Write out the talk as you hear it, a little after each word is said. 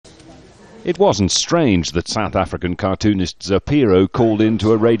It wasn't strange that South African cartoonist Zaphiro called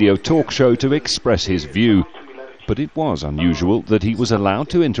into a radio talk show to express his view. But it was unusual that he was allowed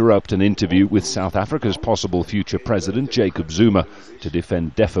to interrupt an interview with South Africa's possible future president, Jacob Zuma, to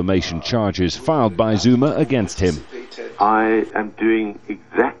defend defamation charges filed by Zuma against him. I am doing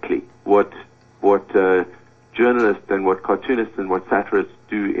exactly what journalists and what cartoonists and what satirists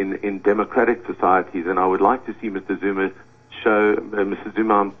do in democratic societies, and I would like to see Mr. Zuma show, Mr.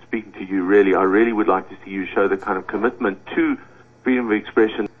 Zuma, I'm speaking to you really, I really would like to see you show the kind of commitment to freedom of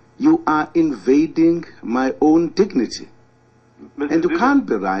expression. You are invading my own dignity. And you can't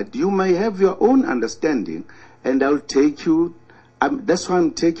be right. You may have your own understanding, and I'll take you, that's why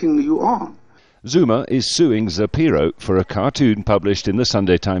I'm taking you on. Zuma is suing Zaphiro for a cartoon published in the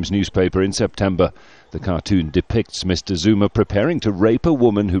Sunday Times newspaper in September. The cartoon depicts Mr. Zuma preparing to rape a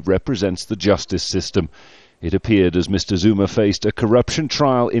woman who represents the justice system. It appeared as Mr. Zuma faced a corruption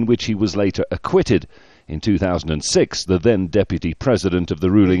trial in which he was later acquitted. In 2006, the then deputy president of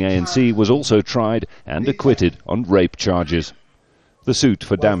the ruling ANC was also tried and acquitted on rape charges. The suit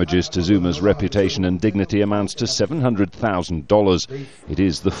for damages to Zuma's reputation and dignity amounts to $700,000. It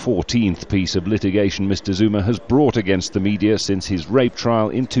is the 14th piece of litigation Mr. Zuma has brought against the media since his rape trial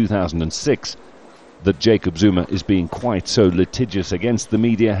in 2006. That Jacob Zuma is being quite so litigious against the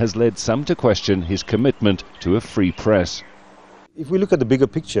media has led some to question his commitment to a free press. If we look at the bigger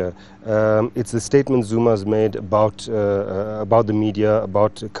picture, it's the statements Zuma has made about the media,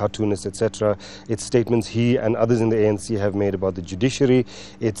 about cartoonists, etc. It's statements he and others in the ANC have made about the judiciary.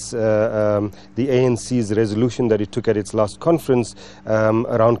 It's the ANC's resolution that it took at its last conference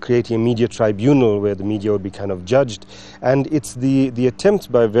around creating a media tribunal where the media would be kind of judged. And it's the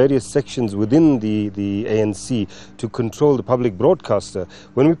attempt by various sections within the ANC to control the public broadcaster.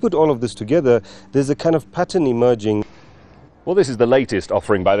 When we put all of this together, there's a kind of pattern emerging. Well, this is the latest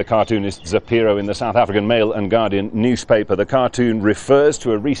offering by the cartoonist Zaphiro in the South African Mail and Guardian newspaper. The cartoon refers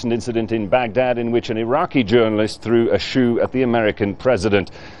to a recent incident in Baghdad in which an Iraqi journalist threw a shoe at the American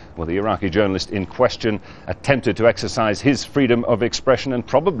president. Well, the Iraqi journalist in question attempted to exercise his freedom of expression and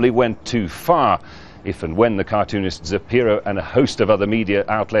probably went too far. If and when the cartoonist Zaphiro and a host of other media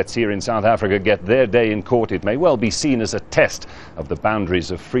outlets here in South Africa get their day in court, it may well be seen as a test of the boundaries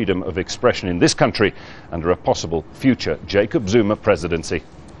of freedom of expression in this country under a possible future Jacob Zuma presidency.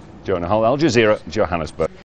 Jonah, Al Jazeera, Johannesburg.